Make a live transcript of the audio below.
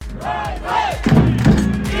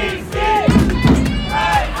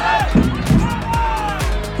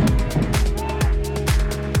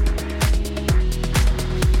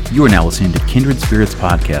You are now listening to Kindred Spirits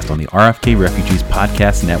Podcast on the RFK Refugees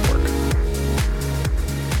Podcast Network.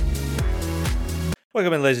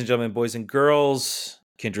 Welcome in, ladies and gentlemen, boys and girls.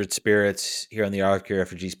 Kindred Spirits here on the RFK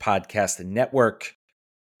Refugees Podcast Network,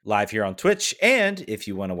 live here on Twitch. And if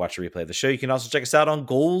you want to watch a replay of the show, you can also check us out on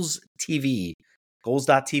Goals TV,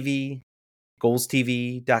 goals.tv,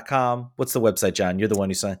 goalstv.com. What's the website, John? You're the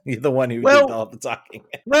one who did all the talking.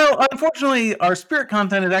 Well, unfortunately, our Spirit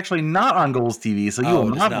content is actually not on Goals TV, so you will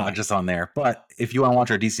not watch us on there. But if you want to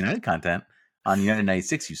watch our DC United content on United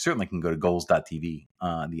 96, you certainly can go to goals.tv,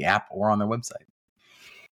 the app, or on their website.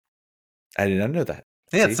 I did not know that.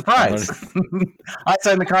 Yeah, it's a surprise. I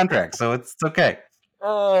signed the contract, so it's okay.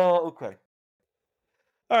 Oh, okay.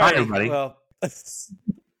 All right, everybody. Well,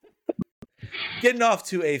 getting off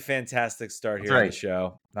to a fantastic start here on the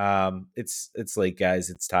show. It's late, guys.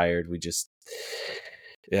 It's tired. We just,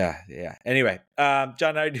 yeah. Anyway, John,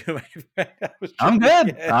 how are you doing? I'm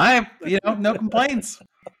good. No complaints.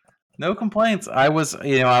 No complaints. I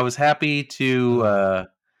was happy to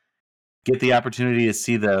get the opportunity to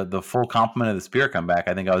see the full complement of the Spirit come back.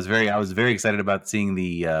 I think I was very excited about seeing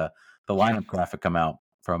the lineup graphic come out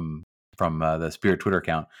from the Spirit Twitter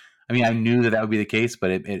account. I mean, I knew that would be the case,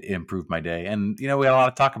 but it improved my day. And we had a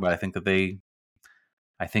lot to talk about. I think that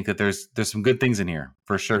there's some good things in here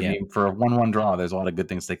for sure. Yeah. For a 1-1 draw, there's a lot of good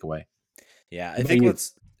things to take away. Yeah, I think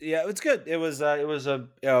it's good. I would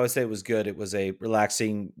say it was good. It was a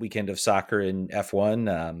relaxing weekend of soccer in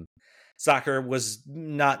F1. Soccer was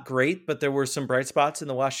not great, but there were some bright spots, and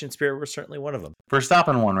the Washington Spirit were certainly one of them.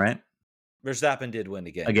 Verstappen won, right? Verstappen did win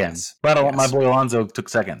again. Yes. But my boy Alonso took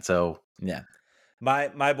second, so yeah.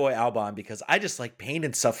 My boy Albon, because I just like pain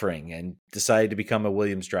and suffering, and decided to become a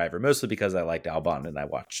Williams driver, mostly because I liked Albon and I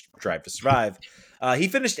watched Drive to Survive. He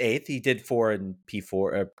finished 8th. He did 4 in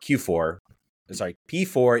Q4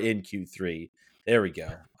 in Q3. There we go.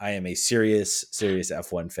 I am a serious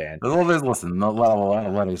F1 fan. Listen, a lot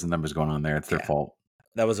of letters and numbers going on there. It's their fault.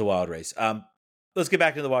 That was a wild race. Let's get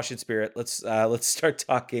back to the Washington Spirit. Let's start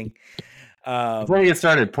talking. Before we get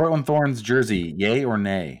started, Portland Thorns jersey, yay or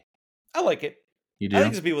nay? I like it. You do? I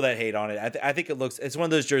think there's people that hate on it. I think it's one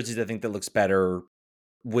of those jerseys I think that looks better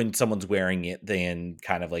when someone's wearing it than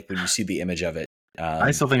kind of like when you see the image of it.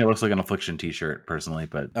 I still think it looks like an Affliction t-shirt personally,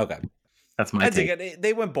 but okay. That's my take. Think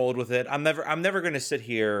they went bold with it. I'm never going to sit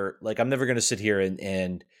here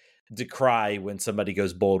and decry when somebody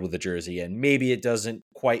goes bold with a jersey, and maybe it doesn't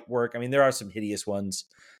quite work. I mean, there are some hideous ones,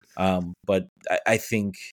 but I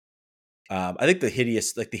think the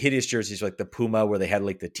hideous jerseys, like the Puma, where they had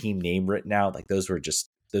like the team name written out, like those were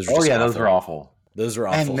awful. Those were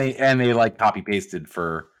awful, and they like copy pasted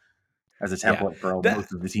as a template for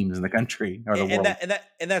most of the teams in the country or the world.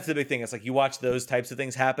 And that's the big thing. It's like you watch those types of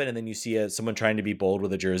things happen, and then you see someone trying to be bold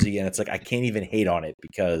with a jersey, and it's like I can't even hate on it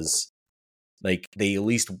because like they at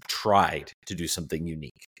least tried to do something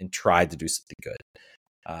unique and tried to do something good.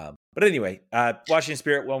 But anyway, Washington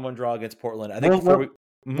Spirit 1-1 draw against Portland. I think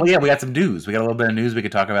we got some news. We got a little bit of news we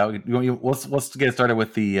could talk about. Let's get started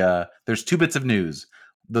with the. There's 2 bits of news.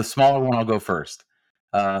 The smaller one I'll go first.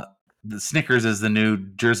 The Snickers is the new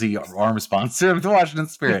jersey arm sponsor of the Washington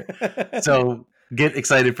Spirit. So get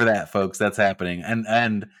excited for that, folks. That's happening.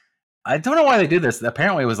 And I don't know why they did this.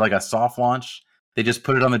 Apparently it was like a soft launch. They just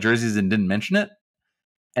put it on the jerseys and didn't mention it.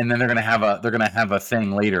 And then they're gonna have a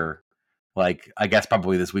thing later, like I guess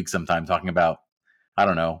probably this week sometime, talking about, I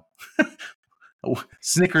don't know,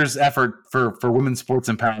 Snickers effort for women's sports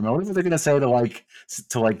empowerment. What are they going to say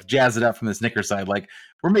to jazz it up from the Snickers side? Like,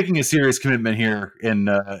 we're making a serious commitment here in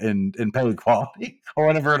pay equality or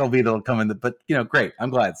whatever it'll be. That'll come in. But great. I'm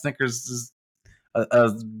glad Snickers is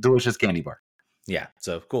a delicious candy bar. Yeah,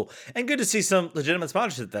 so cool and good to see some legitimate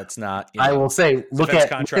sponsorship. That's not. I will say, look at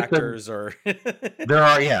contractors or there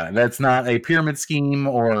are. Yeah, that's not a pyramid scheme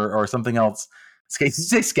or something else. Did you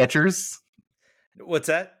say Skechers? What's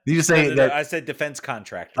that? Did you say that? I said defense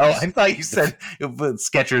contractors. Oh, I thought you said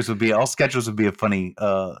Skechers would be. All Skechers would be a funny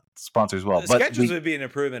sponsor as well. But Skechers would be an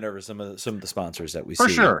improvement over some of the sponsors that we see. For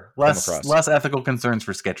sure, less ethical concerns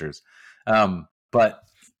for Skechers. But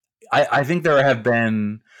I think there have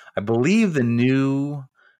been. I believe the new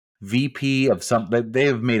VP of they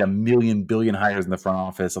have made $1 billion hires in the front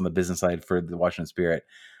office on the business side for the Washington Spirit.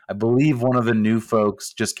 I believe one of the new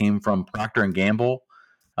folks just came from Procter and Gamble.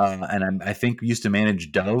 And I think used to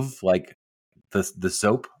manage Dove, like the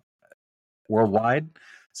soap worldwide.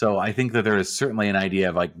 So I think that there is certainly an idea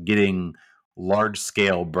of like getting large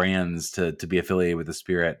scale brands to be affiliated with the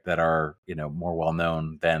Spirit that are, more well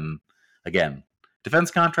known than, again, defense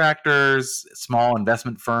contractors, small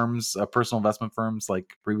investment firms, personal investment firms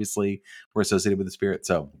like previously were associated with the Spirit.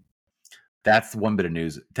 So That's one bit of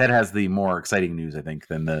news. Ted has the more exciting news, I think,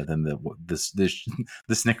 than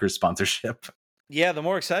the Snickers sponsorship. Yeah, the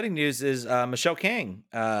more exciting news is Michelle Kang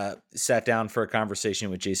sat down for a conversation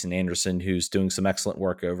with Jason Anderson, who's doing some excellent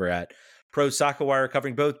work over at Pro Soccer Wire,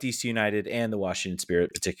 covering both DC United and the Washington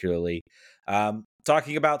Spirit, particularly.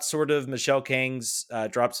 Talking about sort of Michelle Kang's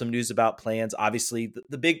dropped some news about plans. Obviously,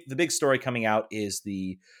 the big story coming out is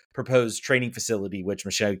the proposed training facility, which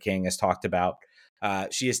Michelle Kang has talked about.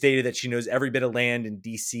 She has stated that she knows every bit of land in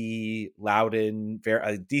DC, Loudoun,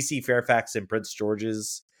 DC, Fairfax, and Prince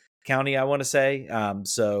George's County, I want to say.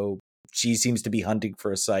 So she seems to be hunting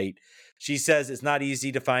for a site. She says it's not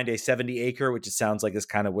easy to find a 70 acre, which it sounds like is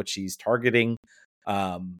kind of what she's targeting.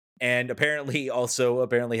 And apparently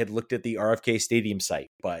had looked at the RFK Stadium site,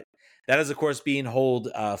 but that is of course being held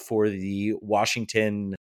for the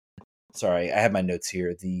Washington. Sorry, I have my notes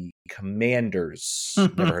here. The Commanders.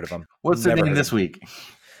 Never heard of them. What's their name this week?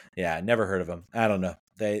 Yeah, never heard of them. I don't know.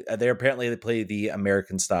 They play the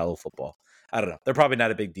American style of football. I don't know. They're probably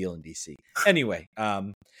not a big deal in DC. Anyway,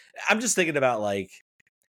 I'm just thinking about like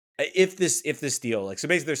if this deal, like, so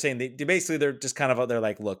basically they're saying they're just kind of, they're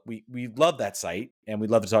like, look, we love that site and we'd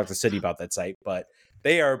love to talk to the city about that site, but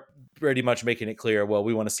they are pretty much making it clear, well,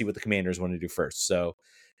 we want to see what the Commanders want to do first. So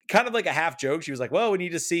kind of like a half joke. She was like, well, we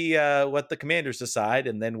need to see what the Commanders decide,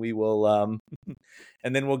 and then we will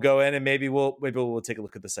and then we'll go in and maybe we'll take a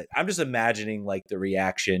look at the site. I'm just imagining like the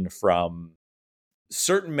reaction from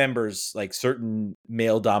certain members, like certain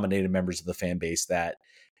male dominated members of the fan base, that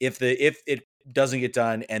if it doesn't get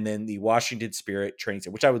done, and then the Washington Spirit training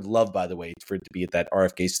center, which I would love, by the way, for it to be at that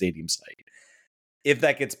RFK Stadium site, if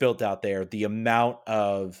that gets built out there, the amount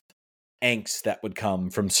of angst that would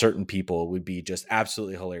come from certain people would be just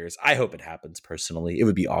absolutely hilarious. I hope it happens personally. It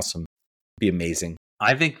would be awesome. Be amazing.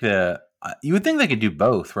 I think you would think they could do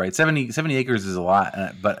both, right? 70 acres is a lot,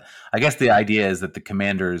 but I guess the idea is that the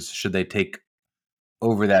Commanders, should they take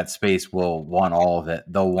over that space, will want all of it.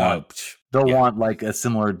 They'll want like a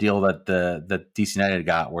similar deal that the DC United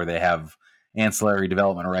got, where they have ancillary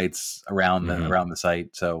development rights around the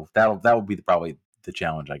site. So that would be probably the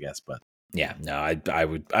challenge, I guess. But yeah, no, I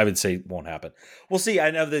would say it won't happen. We'll see. I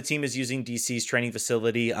know the team is using DC's training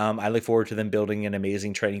facility. I look forward to them building an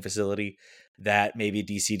amazing training facility that maybe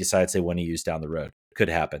DC decides they want to use down the road. Could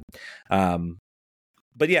happen.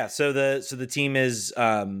 But yeah, so the team is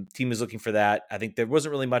looking for that. I think there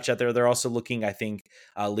wasn't really much out there. They're also looking, I think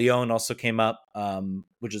Lyon also came up,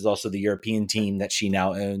 which is also the European team that she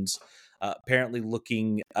now owns. Apparently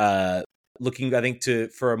looking, I think,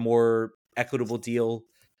 for a more equitable deal.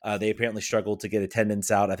 They apparently struggled to get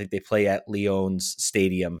attendance out. I think they play at Lyon's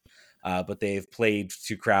stadium, but they've played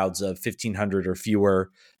to crowds of 1,500 or fewer.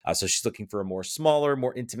 So she's looking for a more smaller,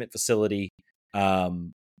 more intimate facility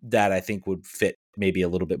that I think would fit maybe a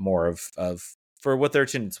little bit more of for what their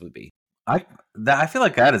attendance would be. I feel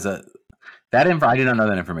like I did not know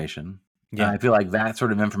that information. Yeah, I feel like that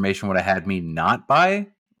sort of information would have had me not buy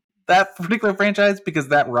that particular franchise, because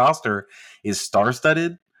that roster is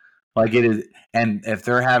star-studded. Like it is, and if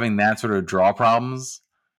they're having that sort of draw problems,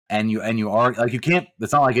 and you are like, you can't.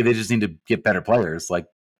 It's not like they just need to get better players. Like,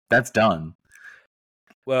 that's done.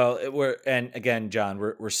 Well, John,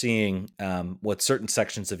 we're seeing what certain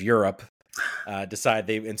sections of Europe decide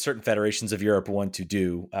in certain federations of Europe want to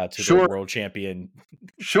do to the world champion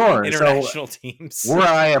international teams. Were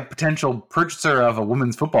I a potential purchaser of a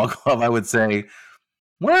women's football club, I would say,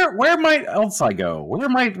 where might else I go? Where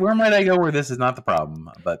might I go where this is not the problem?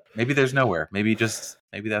 But maybe there's nowhere. Maybe that's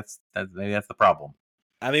the problem.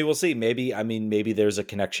 I mean, we'll see. Maybe there's a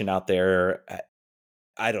connection out there.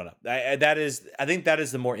 I don't know. I think that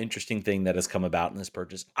is the more interesting thing that has come about in this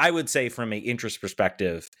purchase. I would say, from an interest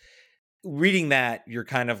perspective, reading that, you're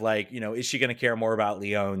kind of like, is she going to care more about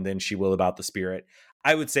Lyon than she will about the Spirit?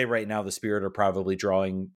 I would say right now the Spirit are probably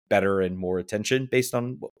drawing better and more attention based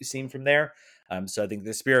on what we've seen from there. So I think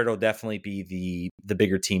the Spirit will definitely be the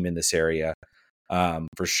bigger team in this area,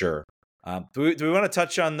 for sure. Do we want to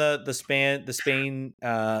touch on the Spain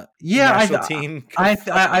national team?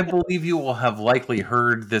 I believe you will have likely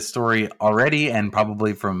heard this story already, and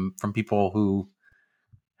probably from people who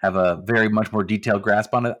have a very much more detailed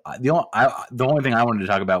grasp on it. The only thing I wanted to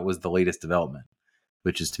talk about was the latest development,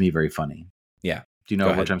 which is to me very funny. Yeah. Do you know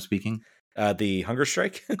of which I'm speaking? The hunger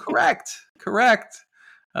strike? Correct.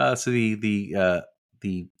 So the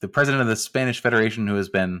president of the Spanish Federation, who has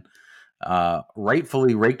been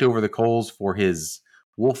rightfully raked over the coals for his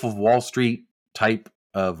Wolf of Wall Street type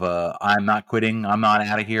of I'm not quitting, I'm not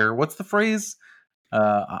out of here. What's the phrase?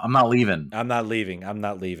 I'm not leaving.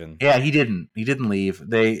 Yeah, he didn't leave.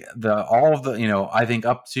 I think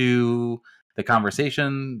up to the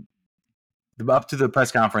conversation, up to the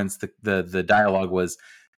press conference, the dialogue was,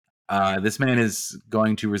 this man is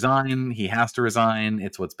going to resign. He has to resign.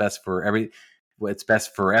 It's what's best for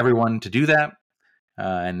everyone to do that.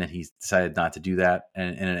 And then he decided not to do that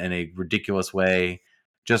in a ridiculous way.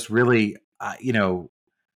 Just really, we don't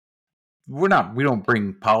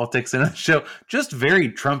bring politics in a show. Just very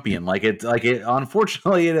Trumpian,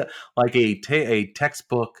 unfortunately, like a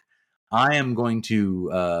textbook. I am going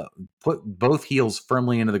to put both heels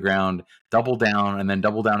firmly into the ground, double down, and then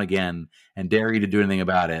double down again, and dare you to do anything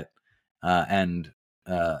about it. I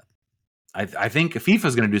think FIFA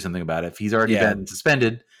is going to do something about it. He's already been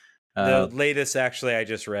suspended. The latest, actually, I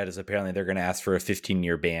just read is apparently they're going to ask for a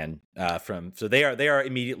 15-year ban So they are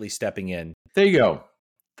immediately stepping in. There you go.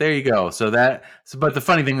 But the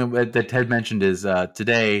funny thing that Ted mentioned is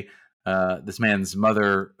today, this man's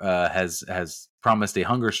mother has promised a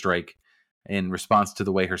hunger strike in response to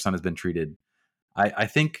the way her son has been treated. I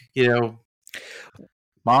think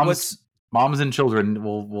moms and children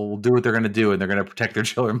will do what they're going to do, and they're going to protect their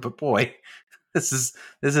children. But boy, this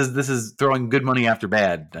is throwing good money after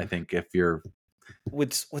bad. I think if you're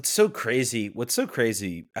what's so crazy,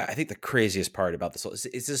 I think the craziest part about this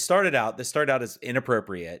is this started out as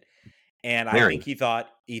inappropriate, and I think he thought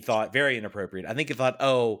very inappropriate. I think he thought,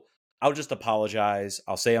 oh, I'll just apologize.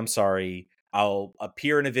 I'll say I'm sorry. I'll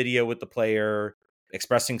appear in a video with the player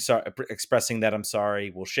expressing that I'm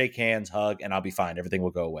sorry. We'll shake hands, hug, and I'll be fine. Everything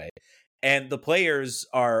will go away. And the players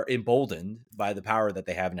are emboldened by the power that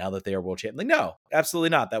they have now that they are world champions. Like, no, absolutely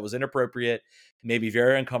not. That was inappropriate, maybe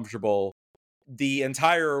very uncomfortable. The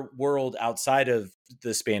entire world outside of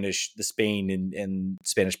Spain and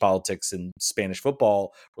Spanish politics and Spanish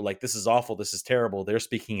football were like, this is awful. This is terrible. They're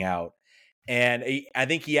speaking out. And I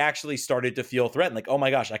think he actually started to feel threatened. Like, oh my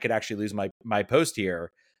gosh, I could actually lose my post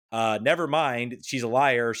here. Never mind. She's a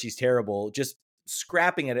liar. She's terrible. Just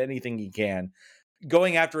scrapping at anything he can.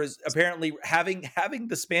 Going after is apparently having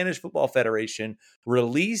the Spanish Football Federation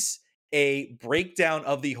release a breakdown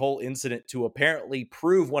of the whole incident to apparently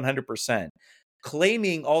prove 100%.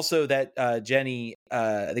 Claiming also that Jenni,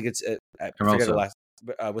 I think it's I forget her last.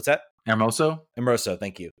 What's that? Hermoso,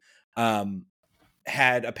 thank you.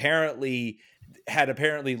 Had apparently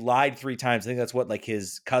lied 3 times. I think that's what like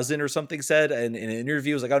his cousin or something said in an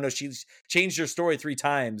interview. It was like, oh no, she's changed her story 3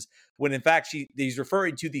 times. When in fact he's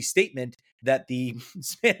referring to the statement that the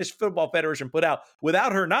Spanish Football Federation put out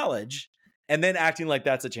without her knowledge, and then acting like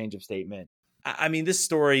that's a change of statement. I mean, this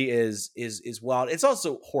story is wild. It's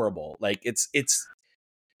also horrible. Like it's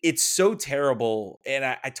so terrible. And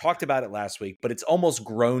I talked about it last week, but it's almost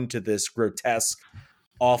grown to this grotesque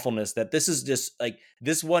awfulness that this is just like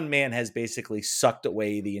this one man has basically sucked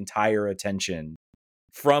away the entire attention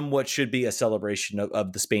from what should be a celebration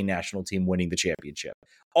of the Spain national team winning the championship.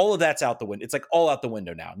 All of that's out the window. It's like all out the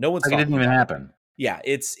window now. No one's like it didn't even happen. Yeah,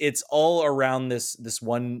 it's all around this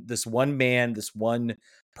one man, this one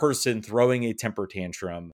person throwing a temper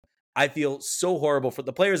tantrum. I feel so horrible for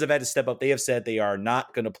the players have had to step up. They have said they are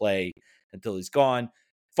not going to play until he's gone.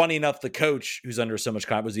 Funny enough, the coach, who's under so much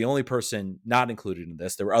comment, was the only person not included in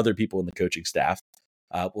this. There were other people in the coaching staff.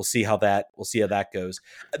 We'll see how that goes.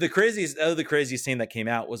 The craziest thing that came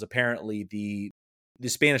out was apparently the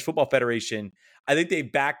Spanish Football Federation. I think they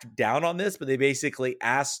backed down on this, but they basically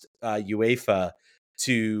asked UEFA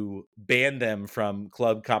to ban them from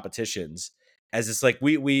club competitions, as it's like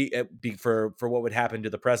for what would happen to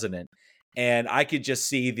the president. And I could just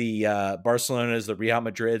see the Barcelonas, the Real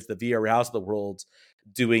Madrids, the Villarreals of the world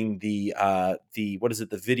doing the what is it?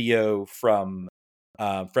 The video from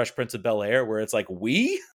Fresh Prince of Bel-Air where it's like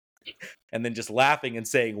and then just laughing and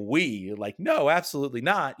saying we. Like, no, absolutely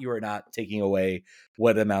not. You are not taking away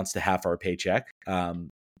what amounts to half our paycheck.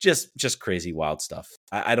 Just crazy, wild stuff.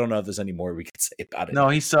 I don't know if there's any more we could say about it. No,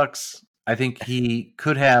 he sucks. I think he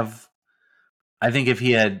could have. I think if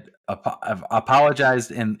he had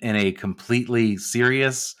apologized in a completely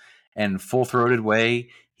serious and full-throated way,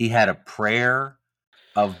 he had a prayer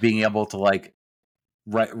of being able to like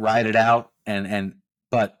ride it out.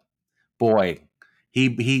 But boy,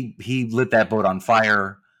 he lit that boat on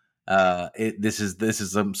fire. This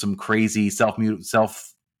is some crazy self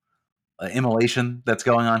immolation that's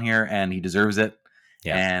going on here, and he deserves it.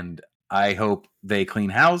 Yeah. And I hope they clean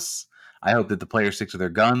house. I hope that the players stick to their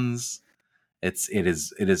guns. It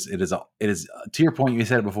is to your point. You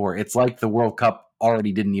said it before. It's like the World Cup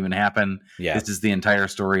already didn't even happen. Yeah. This is the entire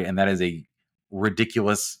story, and that is a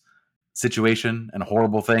ridiculous situation and a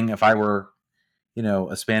horrible thing. If I were,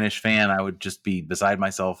 a Spanish fan, I would just be beside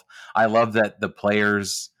myself. I love that the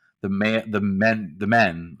players, the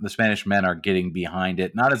Spanish men are getting behind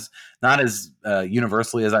it. Not as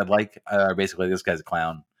universally as I'd like. Basically, this guy's a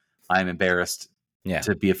clown. I'm embarrassed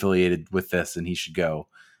to be affiliated with this, and he should go.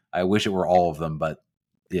 I wish it were all of them, but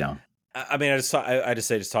I mean, I just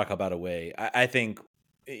say just talk about away. I think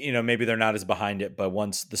maybe they're not as behind it, but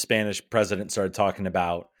once the Spanish president started talking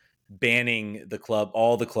about banning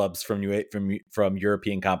all the clubs from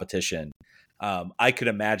European competition, I could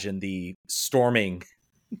imagine the storming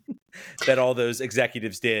that all those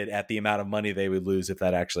executives did at the amount of money they would lose if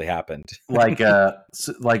that actually happened. Like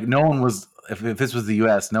no one was. If this was the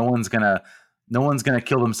U.S., no one's gonna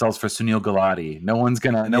kill themselves for Sunil Gulati. No one's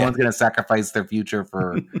gonna sacrifice their future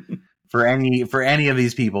for any of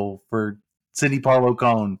these people, for Sidney Parlow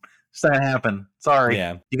Cone. It's not gonna happen. Sorry,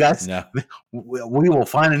 you guys. No. We will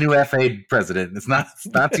find a new FA president. It's not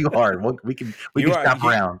too hard. We can shop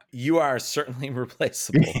around. You are certainly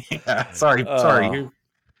replaceable. Sorry.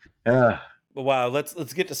 Wow,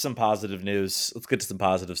 let's get to some positive news. Let's get to some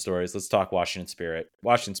positive stories. Let's talk Washington Spirit.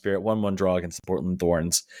 1-1 draw against the Portland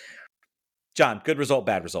Thorns. John, good result,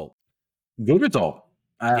 bad result? Good result.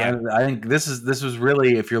 I think this was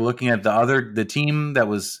really, if you're looking at the team that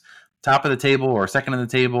was top of the table or second on the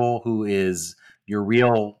table, who is your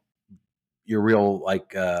real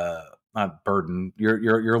like not burden,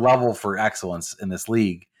 your level for excellence in this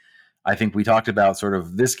league. I think we talked about sort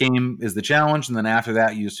of this game is the challenge, and then after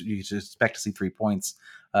that, you expect to see 3 points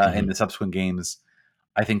in the subsequent games.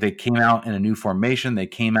 I think they came out in a new formation. They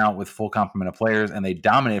came out with full complement of players, and they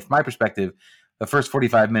dominated. From my perspective, the first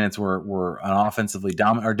 45 minutes were an offensively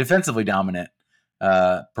dominant or defensively dominant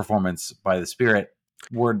performance by the Spirit.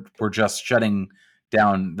 We're just shutting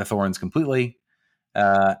down the Thorns completely,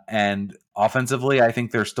 and offensively, I think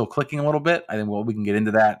they're still clicking a little bit. I think we can get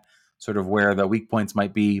into that, sort of where the weak points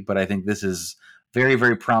might be, but I think this is very,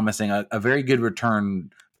 very promising. A very good return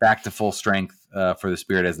back to full strength for the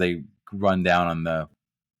Spirit as they run down on the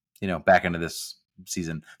back end of this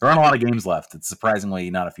season. There aren't a lot of games left. It's surprisingly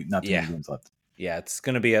not too many games left. Yeah, it's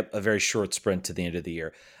going to be a very short sprint to the end of the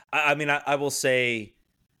year. I mean, I will say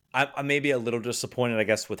I may be a little disappointed, I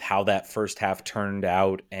guess, with how that first half turned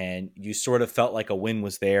out, and you sort of felt like a win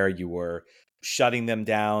was there. You were shutting them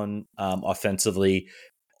down offensively.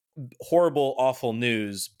 Horrible, awful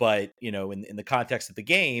news, but in the context of the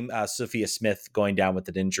game, Sophia Smith going down with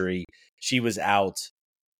an injury, she was out.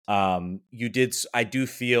 I do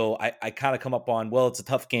feel I kind of come up on, well, it's a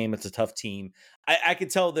tough game, it's a tough team. I could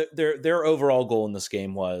tell that their overall goal in this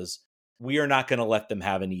game was, we are not going to let them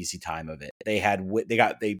have an easy time of it.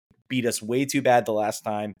 They beat us way too bad the last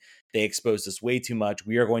time. They exposed us way too much.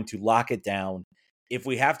 We are going to lock it down. If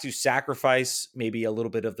we have to sacrifice maybe a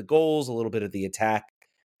little bit of the goals, a little bit of the attack,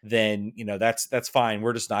 then that's fine.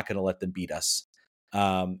 We're just not going to let them beat us.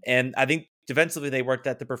 And I think defensively they worked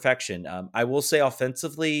that to perfection. I will say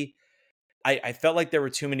offensively, I felt like there were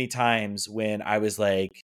too many times when I was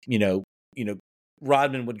like,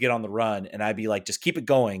 Rodman would get on the run and I'd be like, just keep it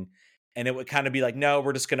going. And it would kind of be like, no,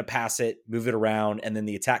 we're just going to pass it, move it around. And then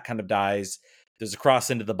the attack kind of dies. There's a cross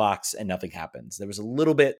into the box and nothing happens. There was a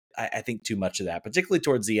little bit, I think, too much of that, particularly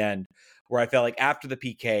towards the end, where I felt like after the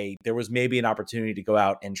PK, there was maybe an opportunity to go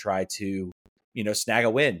out and try to, snag a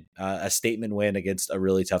win, a statement win against a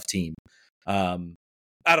really tough team. I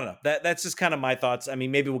don't know. That's just kind of my thoughts. I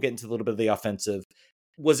mean, maybe we'll get into a little bit of the offensive.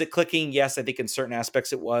 Was it clicking? Yes, I think in certain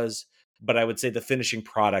aspects it was, but I would say the finishing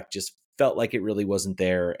product just felt like it really wasn't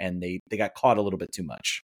there, and they got caught a little bit too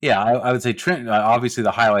much. Yeah, I would say obviously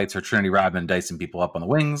the highlights are Trinity Rodman dicing people up on the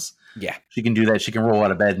wings. Yeah. She can do that. She can roll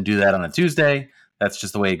out of bed and do that on a Tuesday. That's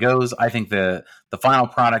just the way it goes. I think the final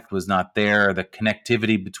product was not there. The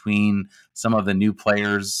connectivity between some of the new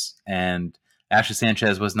players and Ashley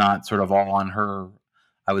Sanchez was not sort of all on her.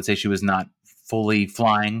 I would say she was not fully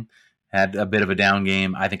flying, had a bit of a down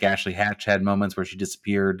game. I think Ashley Hatch had moments where she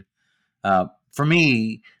disappeared. For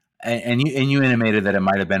me, and you intimated that it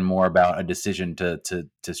might have been more about a decision to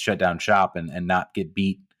shut down shop and not get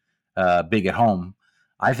beat big at home.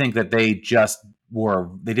 I think that they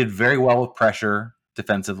did very well with pressure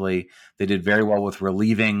defensively. They did very well with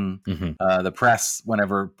relieving the press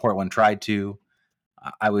whenever Portland tried to.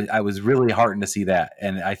 I was really heartened to see that,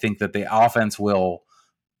 and I think that the offense will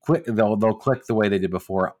click. They'll click the way they did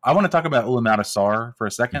before. I want to talk about Ulamata Sarr for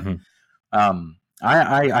a second.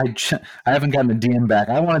 I haven't gotten the DM back.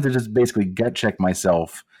 I wanted to just basically gut check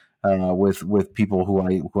myself with people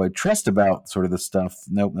who I trust about sort of this stuff.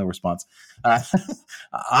 Nope, no response.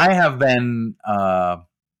 I have been. I'm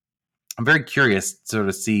very curious to sort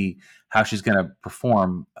of see how she's going to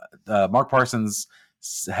perform. Mark Parsons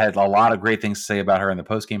had a lot of great things to say about her in the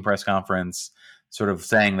post-game press conference, sort of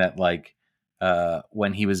saying that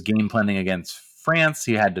when he was game planning against France,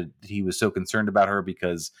 he was so concerned about her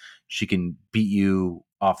because she can beat you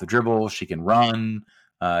off the dribble, she can run,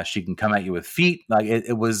 She can come at you with feet. Like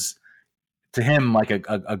it was to him like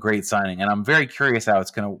a great signing, and I'm very curious how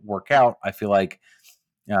it's going to work out. I feel like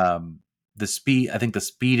the speed. I think the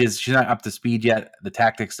speed is she's not up to speed yet. The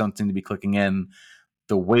tactics don't seem to be clicking in.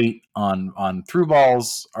 The weight on through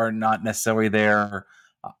balls are not necessarily there.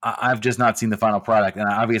 I've just not seen the final product, and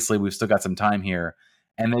obviously we've still got some time here.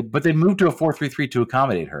 But they moved to a 4-3-3 to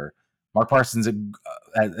accommodate her. Mark Parsons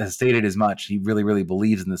has stated as much. He really, really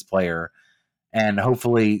believes in this player, and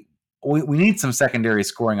hopefully we need some secondary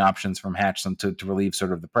scoring options from Hatch to relieve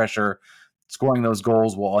sort of the pressure. Scoring those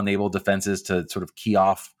goals will enable defenses to sort of key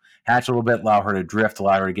off Hatch a little bit, allow her to drift,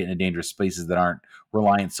 allow her to get into dangerous spaces that aren't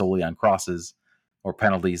reliant solely on crosses or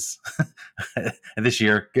penalties. And this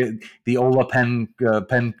year, the Ola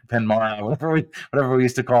Penmara, whatever we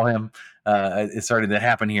used to call him, is starting to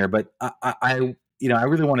happen here. But I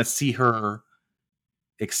really want to see her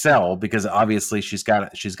excel because obviously she's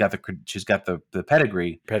got the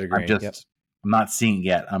pedigree. I'm not seeing it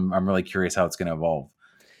yet. I'm really curious how it's going to evolve.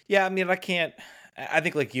 Yeah, I mean, I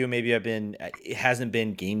think like you, maybe it hasn't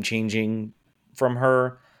been game changing from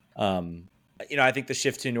her. I think the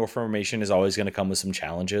shift to new formation is always going to come with some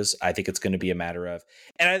challenges. I think it's going to be a matter of,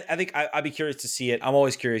 and I think I'd be curious to see it. I'm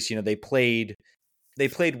always curious. They played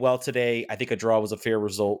well today. I think a draw was a fair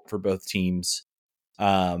result for both teams.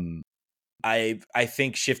 I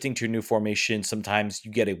think shifting to a new formation, sometimes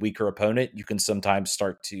you get a weaker opponent. You can sometimes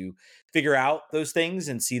start to figure out those things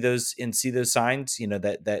and see those signs,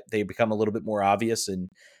 that they become a little bit more obvious and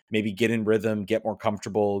maybe get in rhythm, get more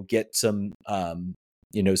comfortable, get some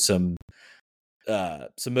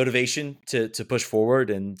motivation to push forward.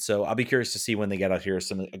 And so I'll be curious to see when they get out here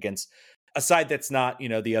against a side that's not,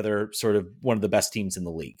 the other sort of one of the best teams in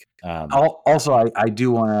the league. I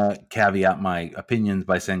do want to caveat my opinions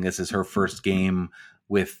by saying this is her first game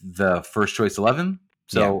with the first choice 11.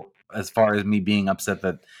 So as far as me being upset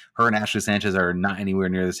that her and Ashley Sanchez are not anywhere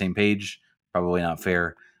near the same page, probably not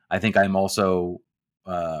fair. I think I'm also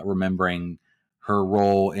remembering her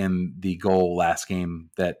role in the goal last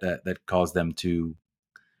game that caused them to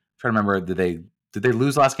try to remember. Did they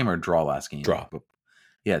lose last game or draw last game? Draw.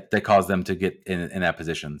 Yeah, that caused them to get in that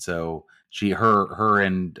position. So her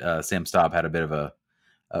and Sam Staub had a bit of a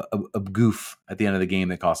goof at the end of the game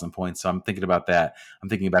that cost them points. So I'm thinking about that. I'm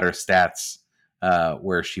thinking about her stats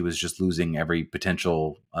where she was just losing every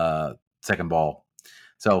potential second ball.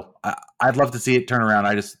 So I'd love to see it turn around.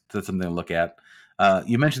 That's something to look at.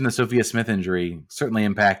 You mentioned the Sophia Smith injury certainly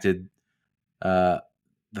impacted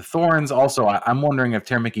the Thorns. Also, I'm wondering if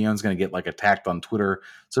Tara McKeown's going to get attacked on Twitter.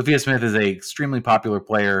 Sophia Smith is a extremely popular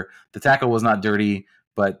player. The tackle was not dirty,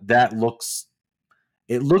 but it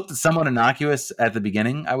looked somewhat innocuous at the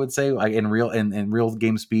beginning. I would say, in real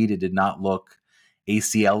game speed, it did not look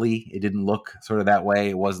ACL-y. It didn't look sort of that way.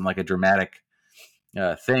 It wasn't like a dramatic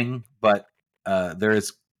thing. But there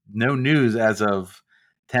is no news as of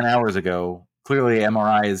 10 hours ago. Clearly,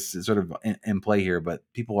 MRI is sort of in play here, but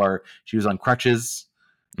she was on crutches.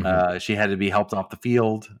 Mm-hmm. She had to be helped off the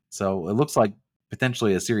field. So it looks like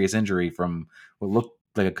potentially a serious injury from what looked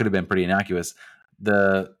like it could have been pretty innocuous.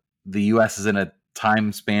 The U.S. is in a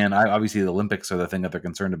time span. Obviously, the Olympics are the thing that they're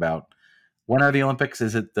concerned about. When are the Olympics?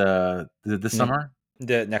 Is it this summer?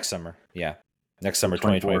 The next summer, yeah. Next summer,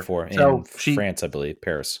 2024 in France, I believe,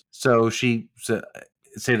 Paris. So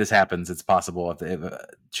say this happens, it's possible if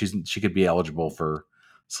she could be eligible for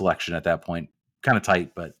selection at that point. Kind of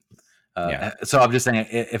tight, but so I'm just saying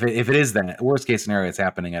if it is then worst case scenario, it's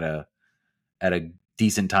happening at a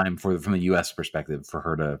decent time from the U.S. perspective for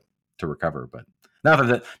her to recover. But not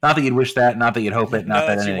that you'd wish that, not that you'd hope it, not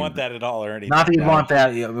that you want that at all or anything. Not that you'd want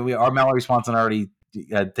that. Our Mallory Swanson already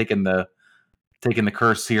taken the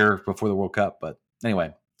curse here before the World Cup. But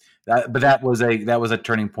anyway. That was a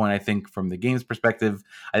turning point, I think, from the game's perspective.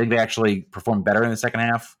 I think they actually performed better in the second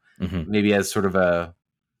half, maybe as sort of you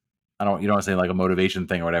don't want to say like a motivation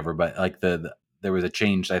thing or whatever, but like there was a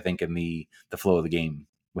change, I think, in the flow of the game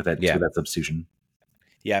with that substitution.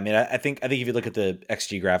 Yeah, I mean, I think if you look at the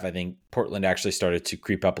XG graph, I think Portland actually started to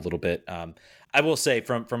creep up a little bit. I will say,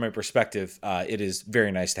 from my perspective, it is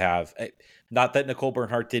very nice to have. Not that Nicole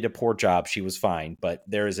Bernhardt did a poor job; she was fine, but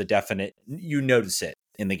there is a definite, you notice it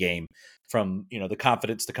in the game from the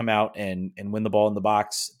confidence to come out and win the ball in the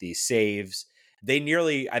box, the saves. They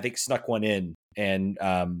nearly, I think, snuck one in, and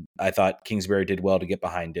I thought Kingsbury did well to get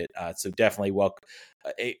behind it. So definitely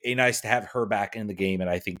a nice to have her back in the game, and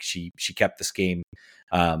I think she kept this game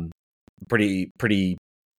pretty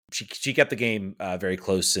she kept the game very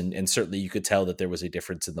close, and certainly you could tell that there was a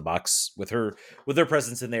difference in the box with her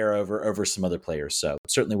presence in there over some other players. So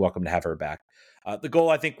certainly welcome to have her back. The goal,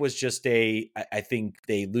 I think, was just I think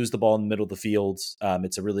they lose the ball in the middle of the field.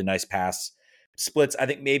 It's a really nice pass. Splits, I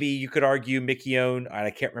think maybe you could argue Mikione, and I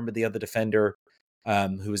can't remember the other defender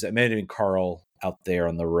who was, it may have been Carl out there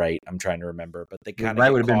on the right. I'm trying to remember, but they kind of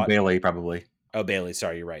right would have been Bailey probably. Oh, Bailey.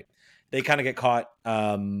 Sorry, you're right. They kind of get caught,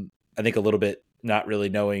 I think, a little bit, not really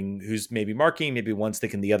knowing who's maybe marking, maybe one's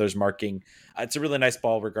thinking the other's marking. It's a really nice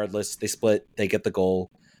ball regardless. They split, they get the goal.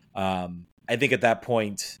 I think at that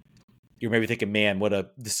point, you're maybe thinking, man, what a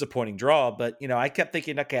disappointing draw. But, I kept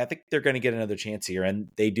thinking, okay, I think they're going to get another chance here, and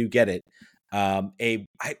they do get it. I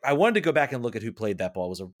wanted to go back and look at who played that ball. It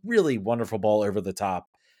was a really wonderful ball over the top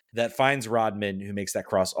that finds Rodman, who makes that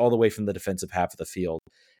cross all the way from the defensive half of the field.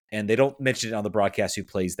 And they don't mention it on the broadcast who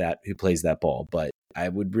plays that ball, but I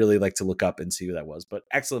would really like to look up and see who that was. But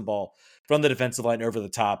excellent ball from the defensive line over the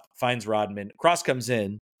top, finds Rodman. Cross comes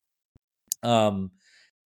in.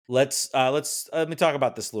 Let's let me talk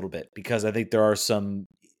about this a little bit, because I think there are some.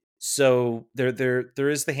 So there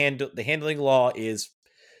is the handling law is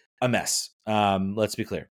a mess. Let's be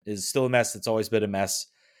clear, it's still a mess. It's always been a mess.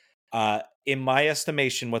 In my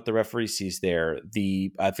estimation, what the referee sees there,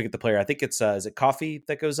 I forget the player. I think it's is it Coffee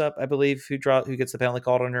that goes up, I believe, who gets the penalty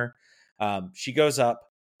called on her. She goes up.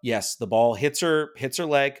 Yes, the ball hits her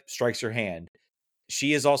leg, strikes her hand.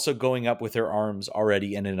 She is also going up with her arms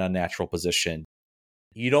already in an unnatural position.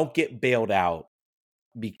 You don't get bailed out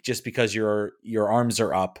just because your arms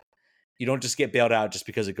are up. You don't just get bailed out just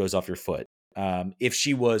because it goes off your foot. If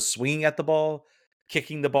she was swinging at the ball,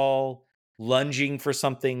 kicking the ball, lunging for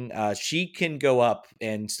something, she can go up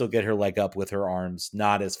and still get her leg up with her arms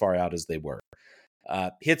not as far out as they were.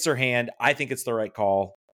 Hits her hand. I think it's the right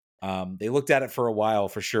call. They looked at it for a while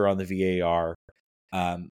for sure on the VAR.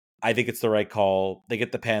 I think it's the right call. They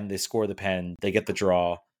get the pen. They score the pen. They get the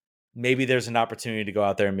draw. Maybe there's an opportunity to go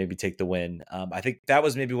out there and maybe take the win. I think that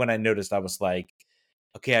was maybe when I noticed. I was like,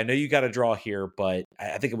 okay, I know you got a draw here, but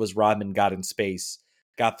I think it was Rodman got in space,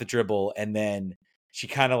 got the dribble, and then she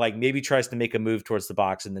kind of like maybe tries to make a move towards the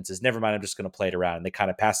box and then says, never mind, I'm just going to play it around. And they kind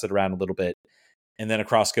of pass it around a little bit, and then a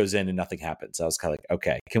cross goes in and nothing happens. I was kind of like,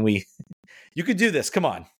 okay, you could do this. Come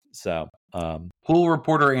on. So Pool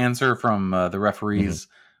reporter answer from the referees.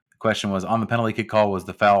 The question was, on the penalty kick call, was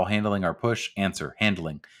the foul handling or push? Answer,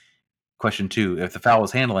 handling. Question 2, if the foul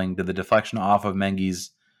was handling, did the deflection off of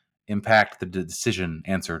Mengi's impact the decision?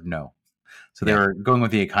 Answer, no. So they were going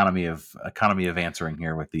with the economy of answering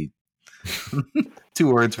here with the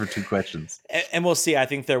 2 words for 2 questions. And we'll see. I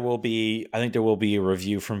think there will be a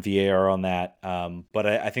review from VAR on that. But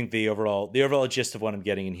I think the overall gist of what I'm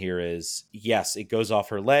getting in here is, yes, it goes off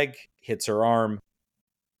her leg, hits her arm,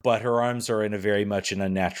 but her arms are in a very much an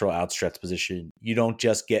unnatural outstretched position. You don't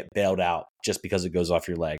just get bailed out just because it goes off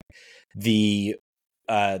your leg. The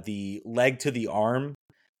leg to the arm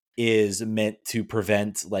is meant to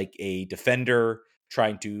prevent like a defender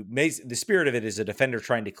trying to the spirit of it is a defender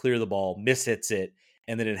trying to clear the ball, mishits it,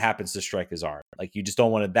 and then it happens to strike his arm. Like, you just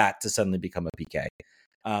don't want that to suddenly become a PK.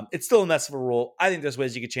 It's still a mess of a rule. I think there's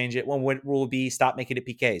ways you could change it. One rule would be stop making it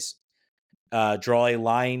PKs. Draw a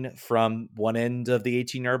line from one end of the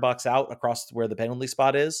 18-yard box out across where the penalty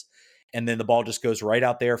spot is, and then the ball just goes right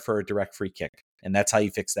out there for a direct free kick. And that's how you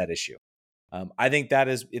fix that issue. I think that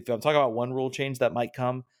is, if I'm talking about one rule change that might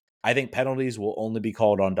come, I think penalties will only be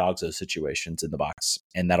called on Dogso situations in the box,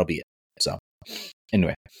 and that'll be it. So,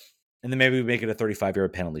 anyway. And then maybe we make it a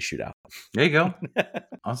 35-yard penalty shootout. There you go.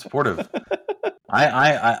 I'm supportive.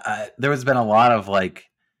 I there has been a lot of like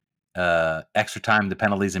extra time to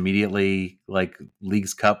penalties immediately, like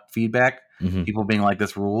Leagues Cup feedback. Mm-hmm. People being like,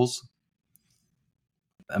 this rules.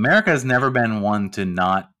 America has never been one to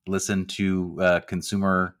not listen to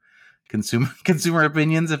consumer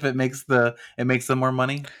opinions if it makes them more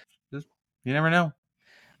money. Just, you never know.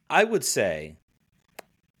 I would say,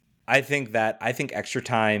 I think extra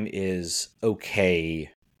time is okay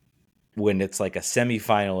when it's like a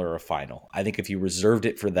semifinal or a final. I think if you reserved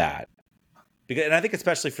it for that, and I think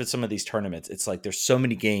especially for some of these tournaments, it's like there's so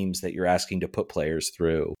many games that you're asking to put players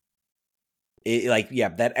through.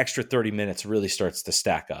 That extra 30 minutes really starts to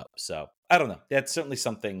stack up. So I don't know. That's certainly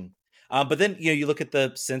something. But then you look at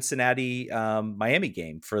the Cincinnati Miami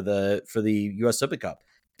game for the U.S. Open Cup.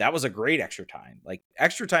 That was a great extra time. Like,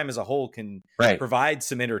 extra time as a whole can provide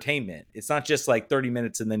some entertainment. It's not just like 30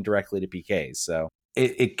 minutes and then directly to PKs. So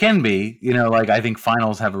it can be. Like, I think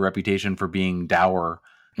finals have a reputation for being dour.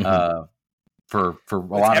 Mm-hmm. For a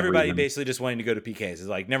lot of everybody basically just wanting to go to PKs. It's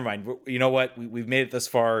like, never mind. You know what? We've made it this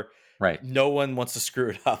far. Right. No one wants to screw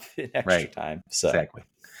it up in extra time. So exactly.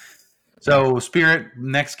 So Spirit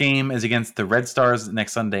next game is against the Red Stars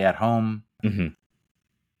next Sunday at home. Mm-hmm.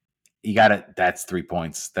 You got it. That's 3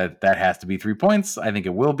 points. That has to be 3 points. I think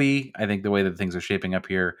it will be. I think the way that things are shaping up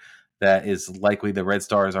here, that is likely the Red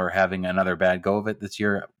Stars are having another bad go of it this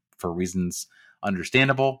year for reasons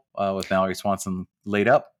understandable, with Mallory Swanson laid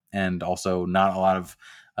up and also not a lot of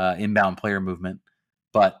inbound player movement.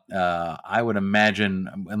 But I would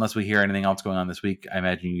imagine, unless we hear anything else going on this week, I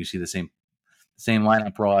imagine you see the same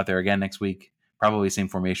lineup roll out there again next week. Probably same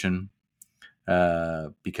formation,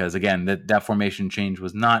 because again, that formation change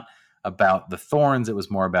was not about the Thorns. It was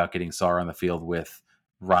more about getting Saar on the field with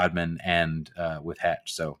Rodman and with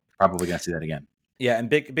Hatch. So probably going to see that again. Yeah, and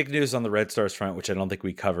big news on the Red Stars front, which I don't think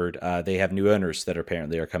we covered. They have new owners that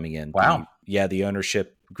apparently are coming in. Wow. The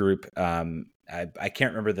ownership group. I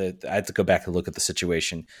can't remember I had to go back and look at the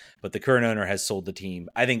situation, but the current owner has sold the team.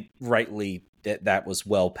 I think rightly that was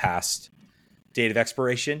well past date of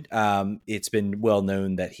expiration. It's been well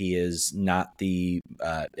known that he is not the.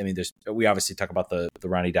 We obviously talk about the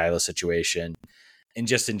Ronnie Dyla situation, and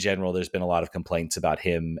just in general, there's been a lot of complaints about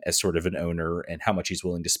him as sort of an owner and how much he's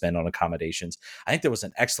willing to spend on accommodations. I think there was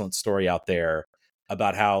an excellent story out there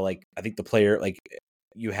about how, I think the player,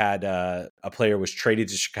 you had a player was traded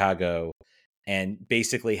to Chicago and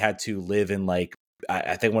basically had to live in I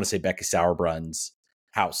want to say Becky Sauerbrun's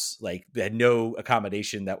house. They had no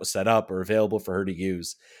accommodation that was set up or available for her to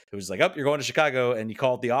use. It was you're going to Chicago, and you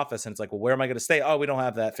called the office and it's well, where am I going to stay? Oh, we don't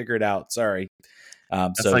have that. Figure it out. Sorry.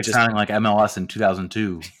 That's sounding like MLS in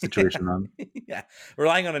 2002 situation. Yeah,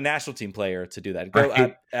 relying on a national team player to do that.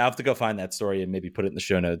 I'll have to go find that story and maybe put it in the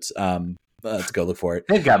show notes. Let's go look for it.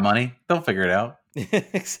 They've got money. They'll figure it out.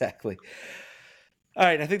 Exactly. All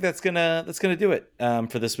right, I think that's gonna do it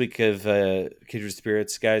for this week of Kindred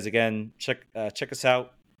Spirits, guys. Again, check us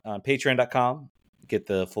out on Patreon.com. Get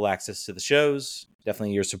the full access to the shows.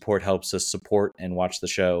 Definitely, your support helps us support and watch the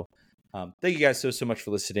show. Thank you guys so much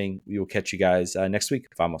for listening. We will catch you guys next week.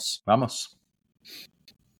 Vamos.